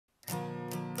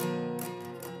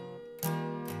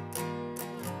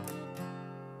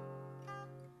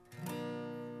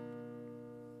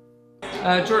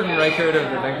Jordan Reichert of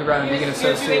the Vancouver Island Vegan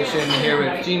Association, here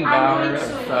with Gene Baur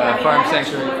of Farm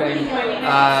Sanctuary fame,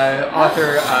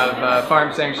 author of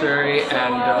Farm Sanctuary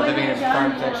and Living a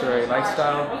Farm Sanctuary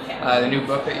Lifestyle, the new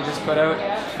book that you just put out.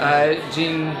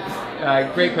 Gene,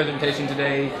 great presentation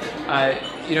today.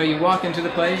 You know, you walk into the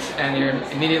place and you're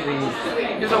immediately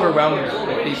just overwhelmed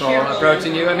with people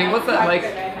approaching you. I mean, what's that like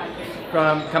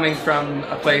coming from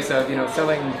a place of, you know,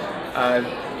 selling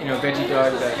you know, veggie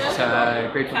dogs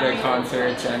at Grateful Dead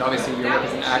concerts, and obviously your work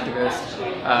as an activist,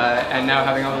 and now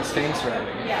having all this fame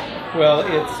surrounding you? Well,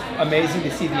 it's amazing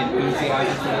to see the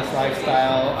enthusiasm for this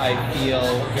lifestyle. I feel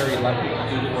very lucky to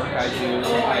do the work I do.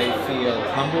 I feel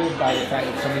humbled by the fact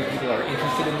that so many people are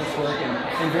interested in this work,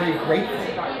 and very grateful.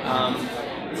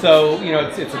 So, you know,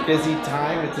 it's a busy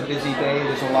time, it's a busy day.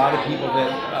 There's a lot of people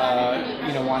that,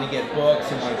 you know, want to get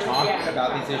books and want to talk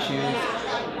about these issues.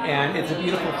 And it's a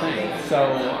beautiful thing. So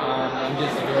I'm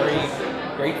just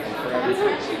very grateful for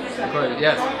everything. Of course,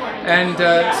 yes. And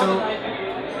so,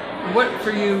 what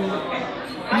for you?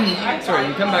 Sorry,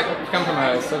 you come from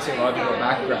a sociological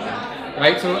background,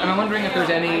 right? So I'm wondering if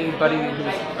there's anybody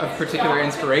who's of particular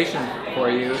inspiration for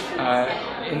you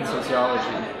in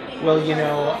sociology. Well, you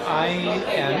know, I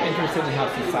am interested in how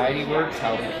society works,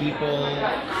 how people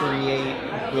create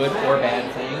good or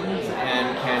bad things,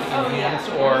 and can enhance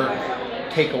or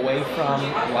take away from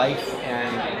life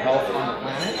and health on the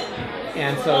planet.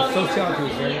 And so sociology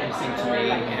was very interesting to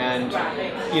me. And,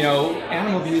 you know,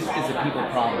 animal abuse is a people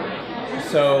problem.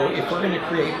 So if we're going to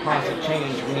create positive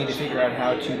change, we need to figure out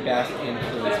how to best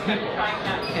influence people.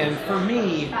 And for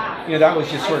me, you know, that was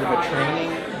just sort of a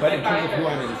training. But in terms of who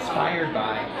I'm inspired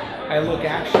by, I look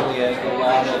actually at a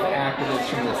lot of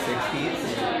activists from the 60s,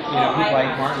 you know, people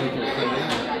like Martin Luther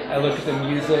King. I look at the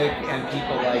music and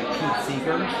people like Pete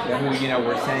Seeger, who, you know,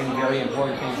 were saying very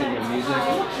important things in their music,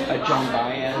 Joan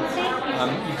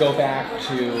Baez. You go back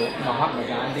to Mahatma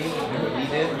Gandhi, what he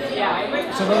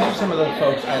did. So those are some of the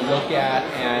folks I look at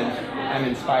and I'm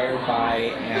inspired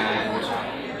by and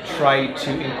try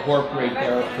to incorporate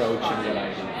their approach in what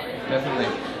I do.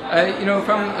 Definitely. You know,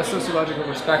 from a sociological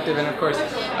perspective, and of course,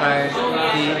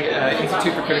 the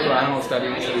Institute for Critical Animal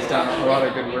Studies has done a lot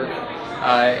of good work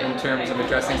in terms of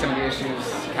addressing some of the issues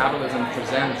capitalism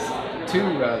presents to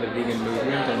the vegan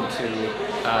movement and to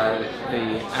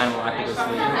the animal activist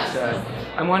movement.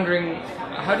 I'm wondering,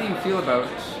 how do you feel about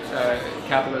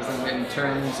capitalism in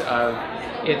terms of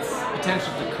its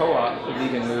potential to co-opt the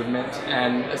vegan movement,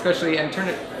 and especially turn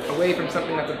it away from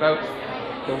something that's about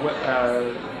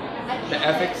the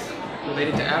ethics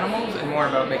related to animals and more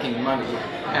about making money,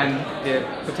 and the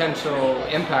potential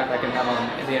impact that can have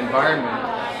on the environment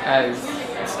as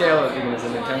the scale of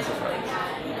veganism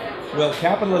intensifies? Well,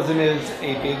 capitalism is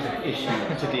a big issue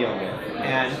to deal with,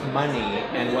 and money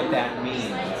and what that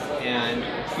means. And,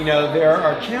 you know, there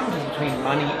are challenges between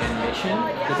money and mission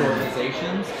with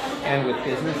organizations and with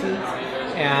businesses.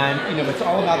 And, you know, if it's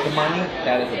all about the money,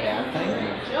 that is a bad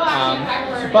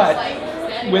thing. But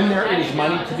when there is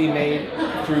money to be made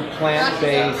through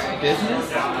plant-based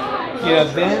business, you know,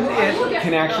 then it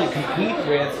can actually compete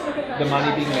with the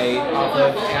money being made off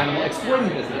of animal exploiting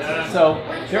businesses. So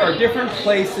there are different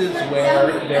places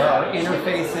where there are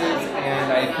interfaces,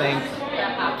 and I think,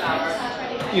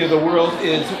 you know, the world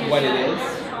is what it is,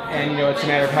 and, you know, it's a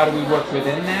matter of how do we work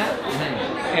within that,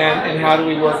 and how do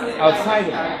we work outside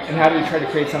of it, and how do we try to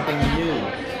create something new,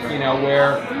 you know,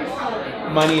 where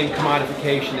money and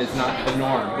commodification is not the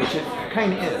norm, which it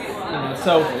kind of is. You know,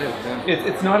 so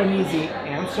it's not an easy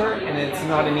answer, and it's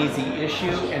not an easy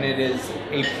issue, and it is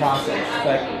a process.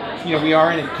 But, you know, we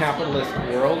are in a capitalist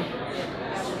world,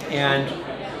 and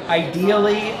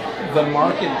ideally the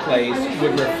marketplace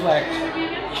would reflect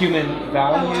human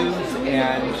values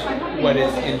and what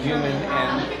is in human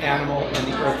and animal and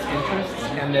the earth's interests,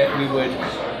 and that we would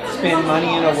spend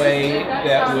money in a way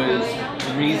that was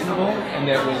reasonable and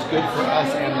that was good for us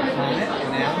and the planet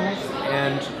and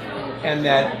animals, and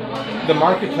that the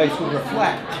marketplace would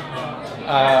reflect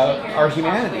our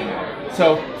humanity.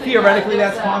 So theoretically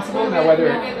that's possible. Now whether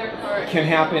it can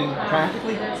happen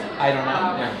practically, I don't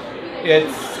know.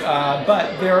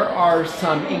 But there are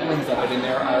some inklings of it, and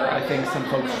there are, I think, some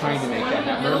folks trying to make that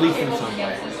happen, or at least in some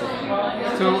way.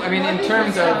 So, I mean, in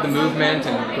terms of the movement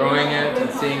and growing it and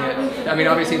seeing it, I mean,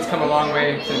 obviously it's come a long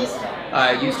way since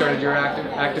you started your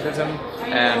activism,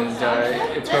 and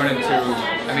it's grown into,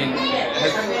 I mean,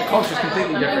 the culture's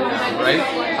completely different now, right?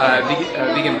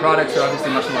 Vegan products are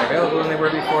obviously much more available than they were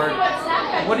before.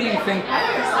 What do you think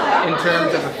in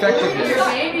terms of effectiveness,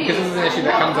 because this is an issue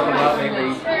that comes up a lot lately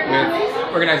with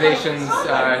organizations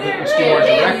which do more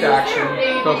direct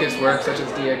action focused work, such as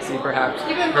DXC perhaps,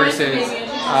 versus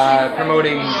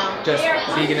promoting just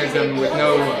veganism with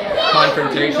no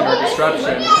confrontation or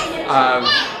disruption of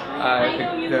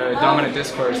the dominant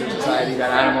discourse in society that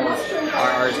animals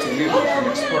are ours to use and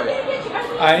exploit.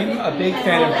 I'm a big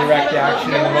fan of direct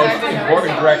action, and the most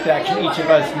important direct action each of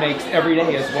us makes every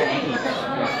day is what we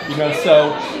eat. You know,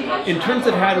 so in terms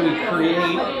of how do we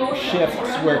create shifts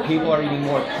where people are eating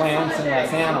more plants and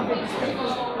less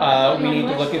animals, we need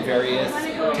to look at various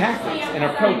tactics and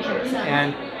approaches,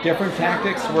 and different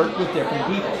tactics work with different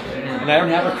people. And I don't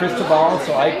have a crystal ball,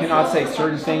 so I cannot say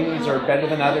certain things are better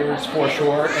than others for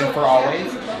sure and for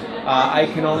always. I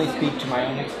can only speak to my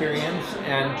own experience,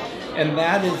 and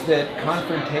that is that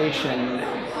confrontation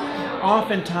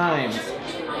oftentimes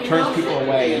turns people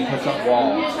away and puts up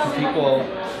walls to people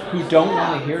who don't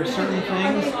want to hear certain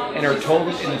things and are told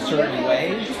it in a certain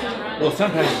way will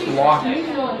sometimes block it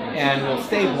and will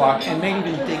stay blocked and may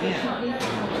even dig in.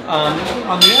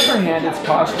 On the other hand, it's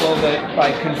possible that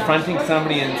by confronting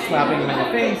somebody and slapping them in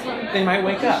the face, they might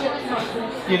wake up.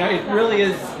 You know, it really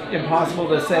is impossible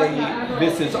to say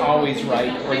this is always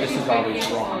right or this is always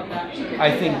wrong.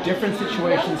 I think different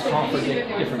situations call for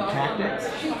different tactics.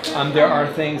 There are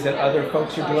things that other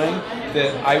folks are doing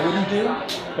that I wouldn't do,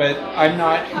 but I'm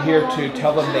not here to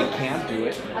tell them they can't do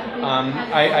it.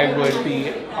 I would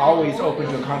be always open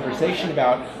to a conversation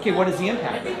about, okay, what is the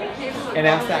impact of it? And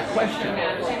ask that question.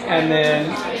 And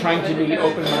then trying to be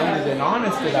open-minded and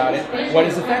honest about it, what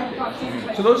is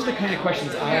effective? So those are the kind of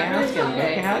questions I ask and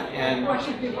look at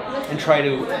and try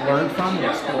to learn from and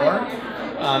explore.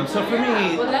 So for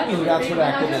me, you know, that's what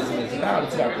activism is about.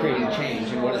 It's about creating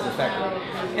change and what is effective.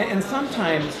 And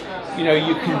sometimes, you know,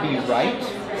 you can be right,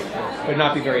 but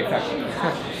not be very effective.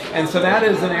 And so that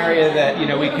is an area that, you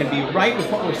know, we can be right with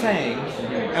what we're saying,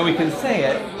 and we can say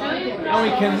it, and we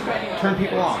can turn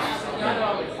people off.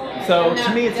 So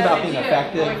to me, it's about being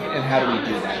effective, and how do we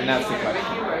do that? And that's the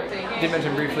question. You did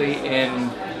mention briefly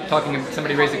in talking,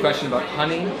 somebody raised a question about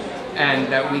honey,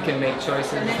 and that we can make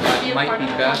choices that might be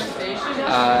best.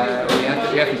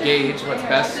 We have to gauge what's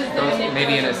best, both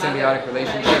maybe in a symbiotic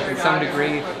relationship in some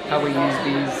degree, how we use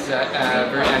these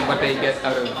and what they get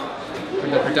out of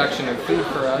the production of food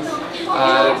for us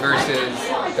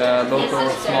versus the local,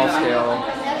 small-scale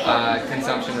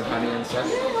consumption of honey and stuff.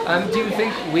 Do you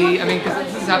think I mean, because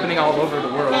this is happening all over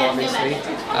the world, obviously,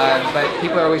 but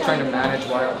people are always trying to manage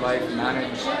wildlife,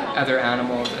 manage other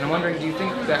animals, and I'm wondering, do you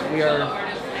think that we are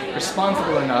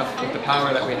responsible enough with the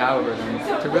power that we have over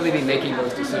them to really be making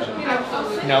those decisions?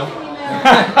 No.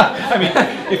 I mean,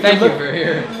 Thank you for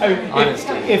your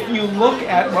honesty. If you look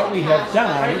at what we have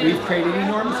done, we've created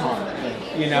enormous harm.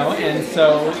 You know, and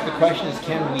so the question is,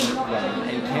 can we learn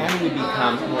and can we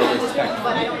become more respectful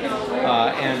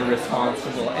and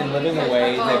responsible and live in a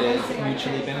way that is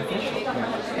mutually beneficial?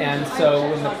 And so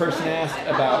when the person asked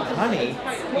about honey,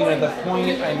 you know, the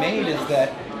point I made is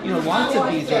that, you know, lots of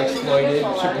bees are exploited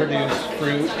to produce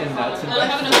fruit and nuts and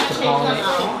vegetables to pollinate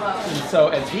crops. And so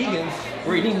as vegans,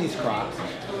 we're eating these crops.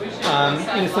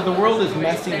 You know, so the world is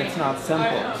messy and it's not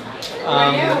simple.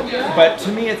 But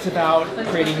to me, it's about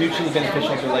creating mutually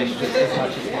beneficial relationships as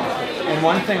much as possible. And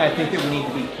one thing I think that we need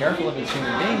to be careful of as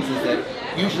human beings is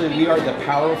that usually we are the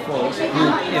powerful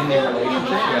group in the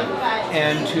relationship,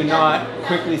 and to not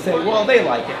quickly say, well, they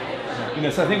like it. You know,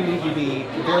 so I think we need to be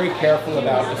very careful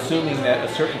about assuming that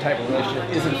a certain type of relationship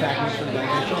is in fact mutually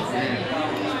beneficial.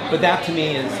 But that to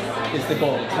me is the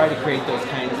goal, to try to create those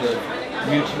kinds of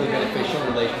mutually beneficial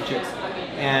relationships.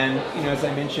 And, you know, as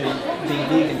I mentioned, being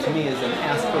vegan to me is an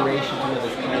aspiration to live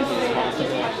as kindly as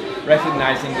possible,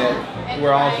 recognizing that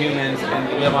we're all humans and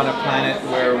we live on a planet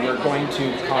where we're going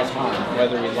to cause harm,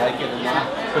 whether we like it or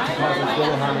not, but to cause as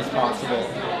little harm as possible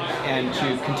and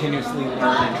to continuously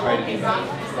learn and try to do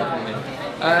that.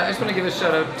 I just want to give a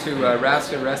shout out to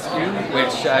Rasta Rescue,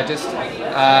 which just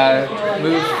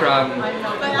moved from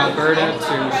Alberta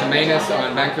to Chemainus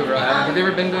on Vancouver Island. Have you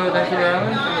ever been to Vancouver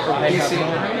Island? Or BC?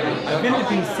 I've been to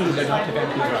BC, but not to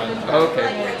Vancouver Island.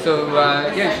 Okay, so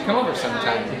yeah, you should come over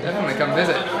sometime. Definitely come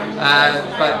visit.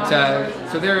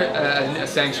 So they're a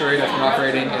sanctuary that's been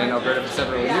operating in Alberta for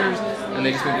several years, and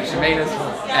they just moved to Chemainus.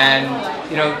 And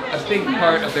you know, a big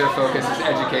part of their focus is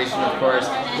education, of course.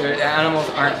 Their animals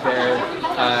aren't there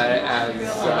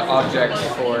as objects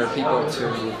for people to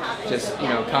just, you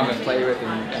know, come and play with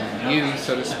and use,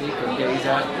 so to speak, or gaze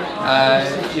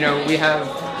at. You know, we have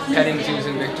petting zoos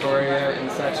in Victoria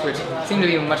and such, which seem to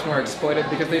be much more exploited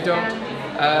because they don't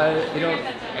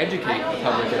educate the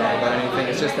public at all about anything.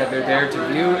 It's just that they're there to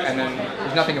view, and then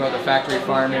there's nothing about the factory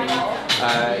farming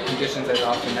conditions that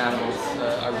often animals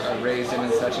are raised in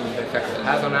and such, and the effect that it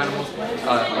has on animals,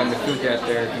 on the food that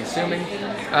they're consuming.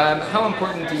 How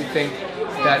important do you think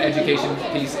that education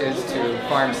piece is to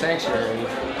Farm Sanctuary,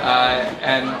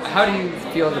 and how do you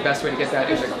feel the best way to get that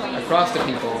is across to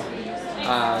people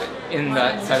in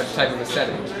that type of a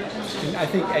setting? I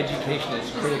think education is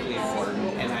critically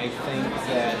important, and I think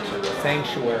that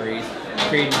sanctuaries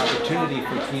create an opportunity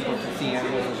for people to see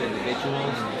animals as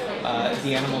individuals.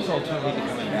 The animals ultimately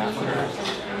become ambassadors,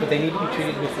 but they need to be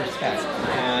treated with respect.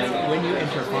 And when you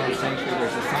enter a farm sanctuary,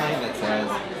 there's a sign that says,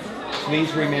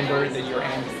 "Please remember that you're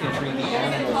entering the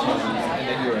animal home and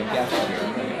that you're a guest here."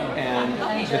 And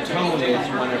the tone is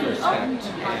one of respect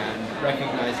and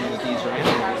recognizing that these are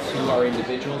animals who are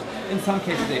individuals. In some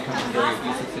cases, they come from very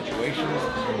abusive situations,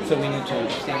 so we need to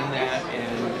understand that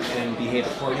and behave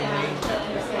accordingly.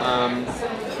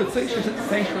 But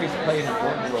sanctuaries play an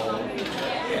important role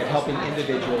at helping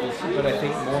individuals, but I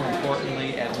think more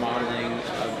importantly at modeling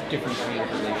a different kind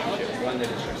of relationship, one that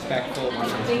is respectful, one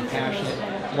that is compassionate,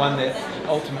 one that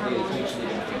ultimately is mutually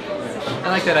beneficial. I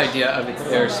like that idea of it's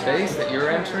their space that you're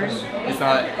entering. It's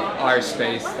not our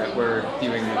space that we're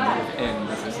viewing them within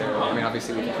necessarily. I mean,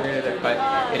 obviously we've created it, but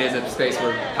it is a space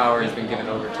where power has been given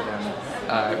over to them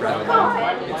rather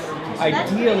than...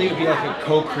 Ideally, it would be like a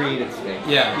co-created space.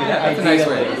 Yeah, that's a nice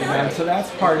way. And so that's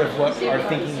part of what our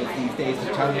thinking is these days,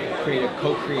 is trying to create a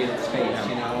co-created space,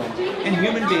 you know. And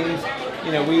human beings,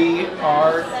 you know, we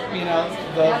are, you know,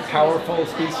 the powerful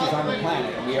species on the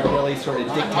planet. We are really sort of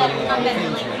dictating a lot of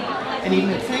things here. And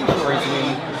even in sanctuaries,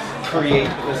 we create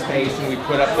the space and we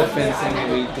put up the fencing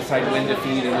and we decide when to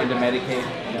feed and when to medicate.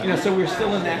 You know, so we're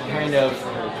still in that kind of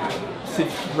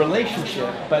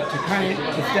relationship, but to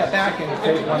step back and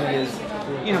create one that is,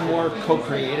 you know, more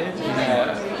co-created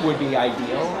would be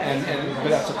ideal. But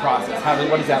that's a process.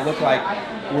 What does that look like?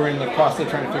 We're in the process of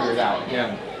trying to figure it out.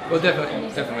 Yeah. Well,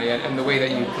 definitely, and the way that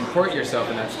you comport yourself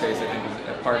in that space, I think, is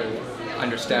a part of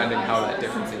understanding how that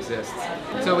difference exists.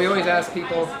 So we always ask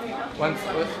people what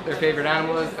their favorite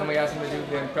animal is, and we ask them to do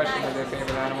the impression of their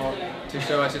favorite animal to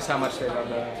show us just how much they love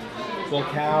that. Well,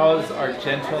 cows are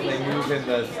gentle. They move in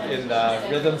the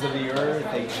rhythms of the earth.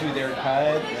 They chew their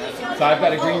cud. So I've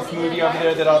got a green smoothie over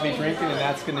there that I'll be drinking, and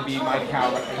that's going to be my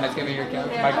cow. That's going to be your cow?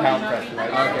 My cow impression,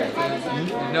 right? Okay.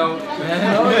 No.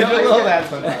 No, I do a little of that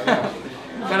sometimes. Yeah.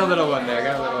 Got a little one there.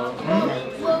 Got a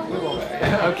little.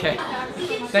 Okay.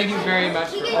 Thank you very much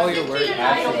for all your work.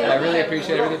 Absolutely. I really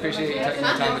appreciate it. I really appreciate you taking the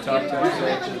time to talk to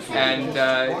us. And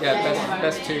yeah,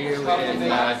 best to you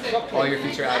in all your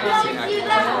future advocacy and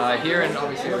activism here and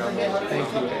obviously around the world.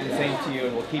 Thank you, and same to you,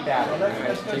 and we'll keep at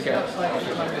it. Take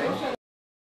care.